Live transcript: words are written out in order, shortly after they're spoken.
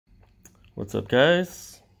What's up,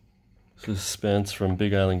 guys? This is Spence from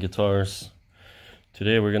Big Island Guitars.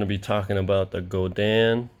 Today we're going to be talking about the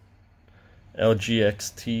Godin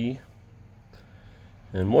LGXT,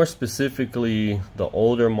 and more specifically the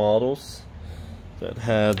older models that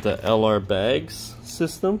had the LR bags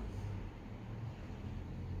system.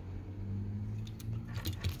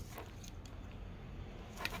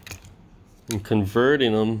 And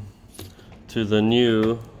converting them to the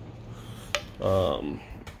new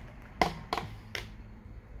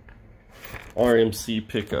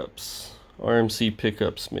Rmcpickups.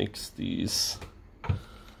 Rmcpickups makes these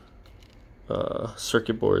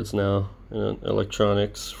circuit boards now,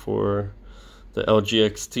 electronics for the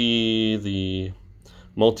LGXT, the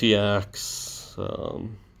multi-axe. So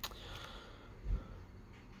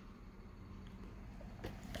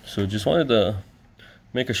just wanted to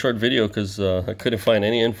make a short video because I couldn't find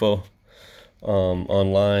any info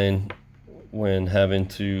online when having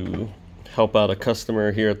to help out a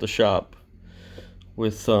customer here at the shop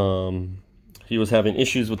with he was having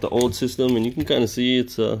issues with the old system, and you can kind of see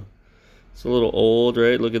it's a little old,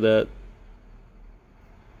 right? Look at that.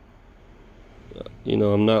 You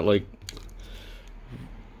know, I'm not like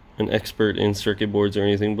an expert in circuit boards or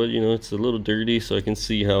anything, but you know, it's a little dirty, so I can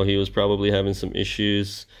see how he was probably having some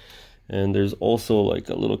issues. And there's also like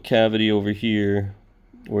a little cavity over here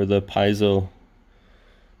where the piezo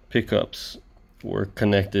pickups were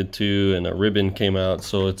connected to, and a ribbon came out.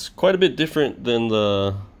 So it's quite a bit different than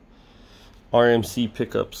the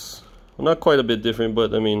Rmcpickups. Well, not quite a bit different,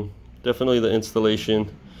 but I mean, definitely the installation.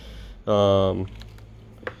 So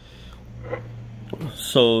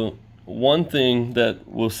one thing that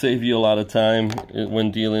will save you a lot of time when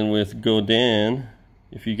dealing with Godin,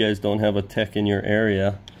 if you guys don't have a tech in your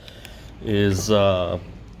area, is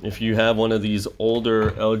if you have one of these older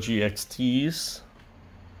LGXTs,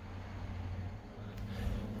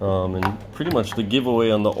 and pretty much the giveaway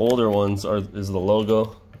on the older ones is the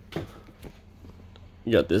logo.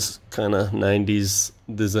 You got this kind of 90s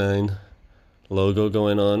design logo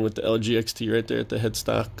going on with the LGXT right there at the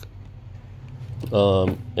headstock.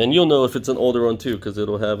 And you'll know if it's an older one too, because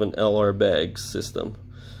it'll have an LR bag system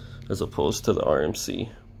as opposed to the RMC.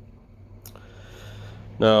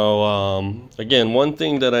 Now, again, one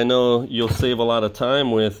thing that I know you'll save a lot of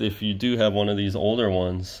time with if you do have one of these older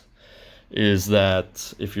ones is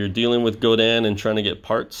that if you're dealing with Godin and trying to get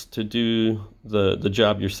parts to do the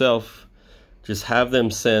job yourself, just have them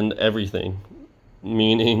send everything,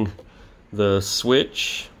 meaning the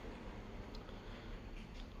switch.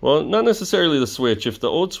 Well, not necessarily the switch. If the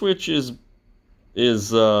old switch is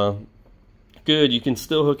good, you can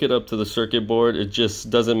still hook it up to the circuit board. It just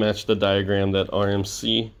doesn't match the diagram that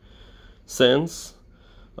RMC sends.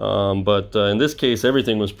 But in this case,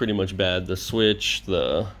 everything was pretty much bad. The switch,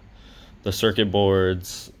 the circuit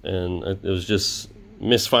boards, and it was just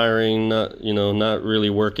misfiring, not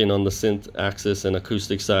really working on the synth axis and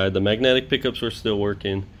acoustic side. The magnetic pickups were still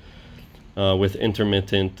working with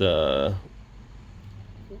intermittent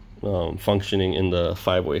functioning in the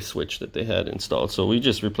 5-way switch that they had installed. So we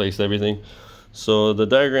just replaced everything. So the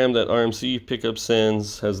diagram that Rmcpickup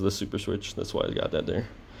sends has the super switch. That's why I got that there.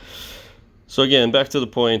 So again, back to the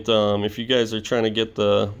point, if you guys are trying to get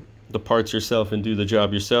the parts yourself and do the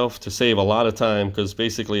job yourself, to save a lot of time, because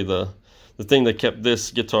basically the thing that kept this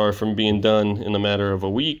guitar from being done in a matter of a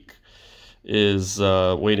week is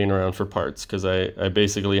waiting around for parts, because I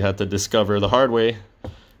basically had to discover the hard way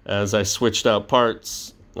as I switched out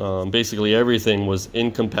parts. Basically everything was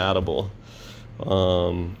incompatible.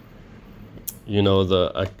 You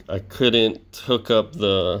know, I couldn't hook up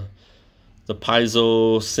the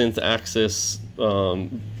piezo synth axis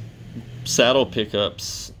saddle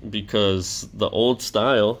pickups because the old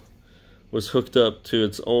style was hooked up to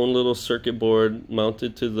its own little circuit board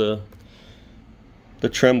mounted to the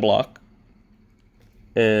trem block,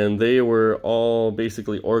 and they were all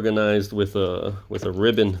basically organized with a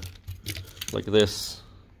ribbon like this,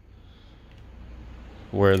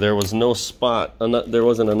 where there was no spot, there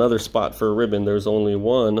wasn't another spot for a ribbon. There's only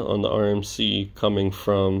one on the RMC coming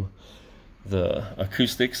from the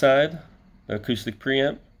acoustic side, the acoustic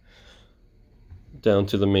preamp, down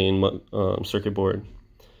to the main circuit board.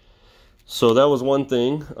 So that was one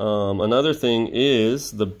thing. Another thing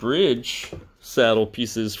is the bridge saddle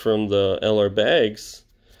pieces from the LR bags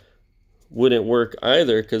wouldn't work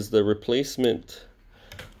either, because the replacement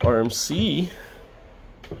RMC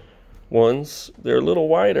ones, they're a little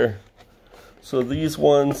wider. So these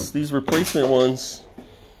replacement ones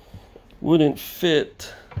wouldn't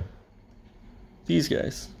fit these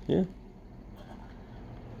guys. Yeah.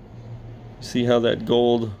 See how that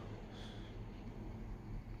gold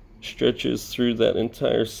stretches through that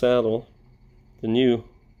entire saddle. the new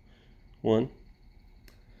one.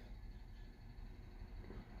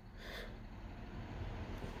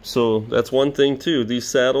 So that's one thing too. These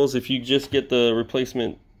saddles, if you just get the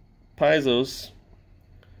replacement Piezo's,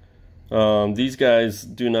 these guys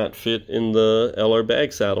do not fit in the LR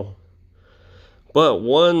bag saddle. But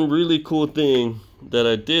one really cool thing that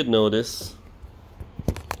I did notice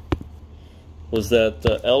was that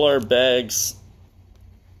the LR bags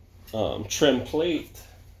trim plate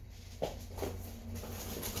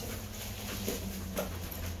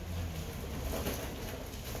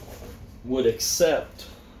would accept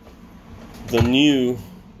the new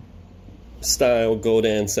style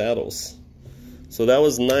Godin saddles. So that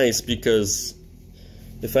was nice, because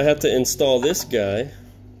if I had to install this guy,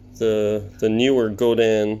 the newer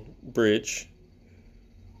Godin bridge,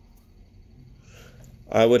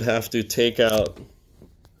 I would have to take out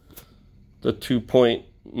the 2-point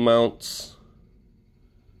mounts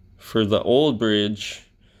for the old bridge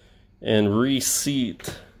and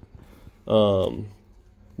reseat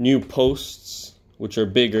new posts, which are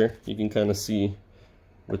bigger. You can kind of see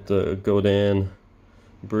with the Godin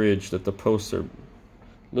bridge that the posts are a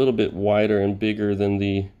little bit wider and bigger than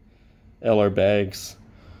the LR bags.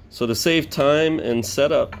 So to save time and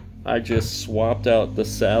setup, I just swapped out the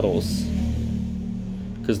saddles,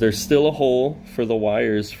 because there's still a hole for the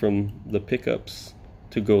wires from the pickups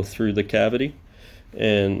to go through the cavity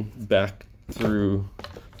and back through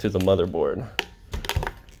to the motherboard.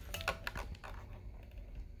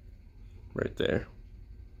 Right there.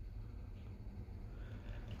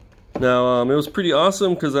 Now, it was pretty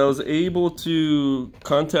awesome because I was able to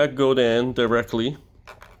contact Godin directly,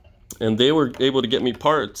 and they were able to get me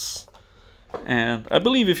parts. And I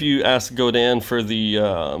believe if you ask Godin for the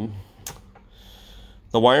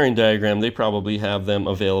wiring diagram, they probably have them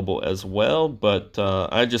available as well. But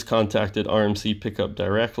I just contacted Rmcpickup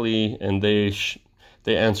directly, and they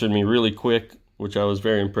answered me really quick, which I was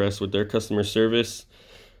very impressed with their customer service.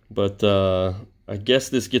 But I guess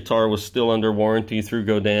this guitar was still under warranty through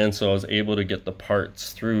Godin, so I was able to get the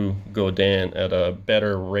parts through Godin at a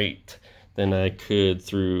better rate than I could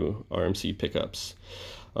through Rmcpickups.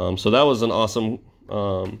 So that was an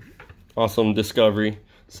awesome discovery.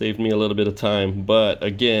 Saved me a little bit of time, but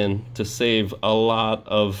again, to save a lot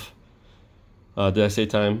of did I say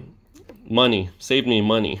time? Money. Saved me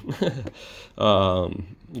money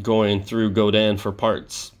going through Godin for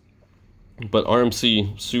parts. But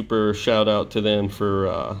RMC, super shout out to them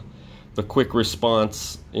for the quick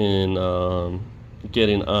response in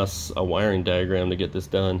getting us a wiring diagram to get this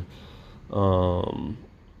done.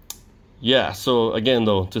 Yeah, so again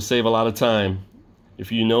though, to save a lot of time,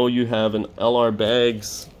 if you know you have an LR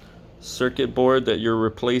bags circuit board that you're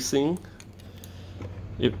replacing,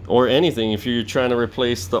 or anything, if you're trying to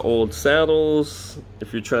replace the old saddles,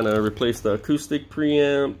 if you're trying to replace the acoustic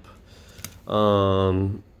preamp,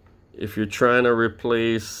 if you're trying to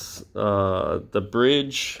replace the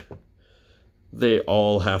bridge, they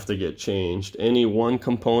all have to get changed. Any one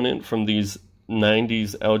component from these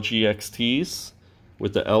 90s LGXTs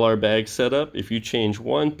with the LR bag setup, if you change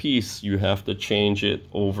one piece, you have to change it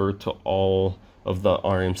over to all of the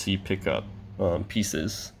Rmcpickup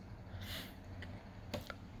pieces.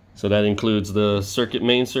 So that includes the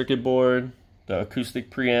main circuit board, the acoustic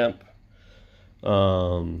preamp,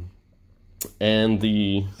 and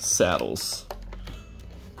the saddles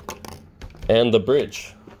and the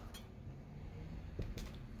bridge,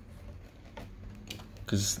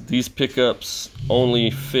 because these pickups only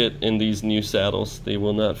fit in these new saddles. They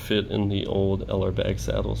will not fit in the old LR bag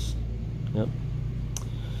saddles. Yep.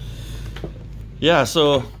 Yeah,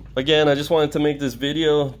 so again, I just wanted to make this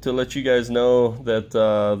video to let you guys know that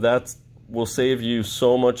that will save you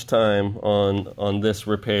so much time on this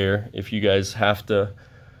repair if you guys have to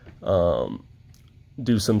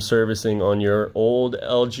do some servicing on your old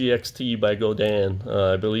LGXT by Godin.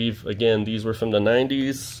 I believe, again, these were from the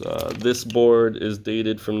 90s. This board is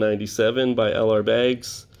dated from 97 by LR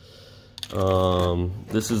Bags.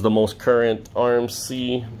 This is the most current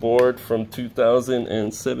RMC board from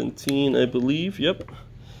 2017, I believe. Yep.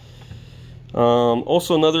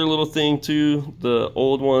 Also, another little thing too, the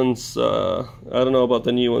old ones, I don't know about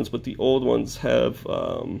the new ones, but the old ones have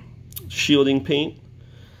shielding paint.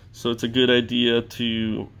 So it's a good idea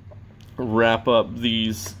to wrap up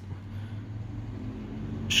these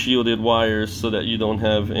shielded wires so that you don't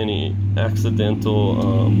have any accidental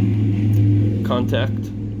contact,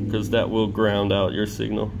 because that will ground out your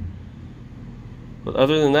signal. But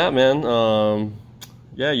other than that, man,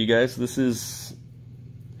 yeah, you guys, this is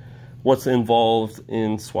what's involved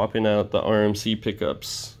in swapping out the RMC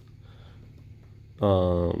pickups.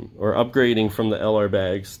 or upgrading from the LR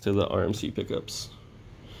bags to the RMC pickups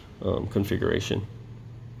configuration.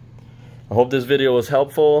 I hope this video was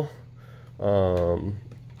helpful. I'm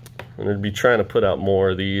going to be trying to put out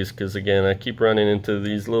more of these because, again, I keep running into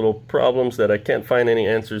these little problems that I can't find any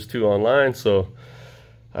answers to online, so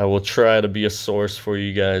I will try to be a source for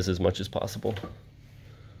you guys as much as possible.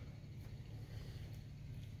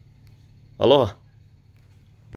 Aloha.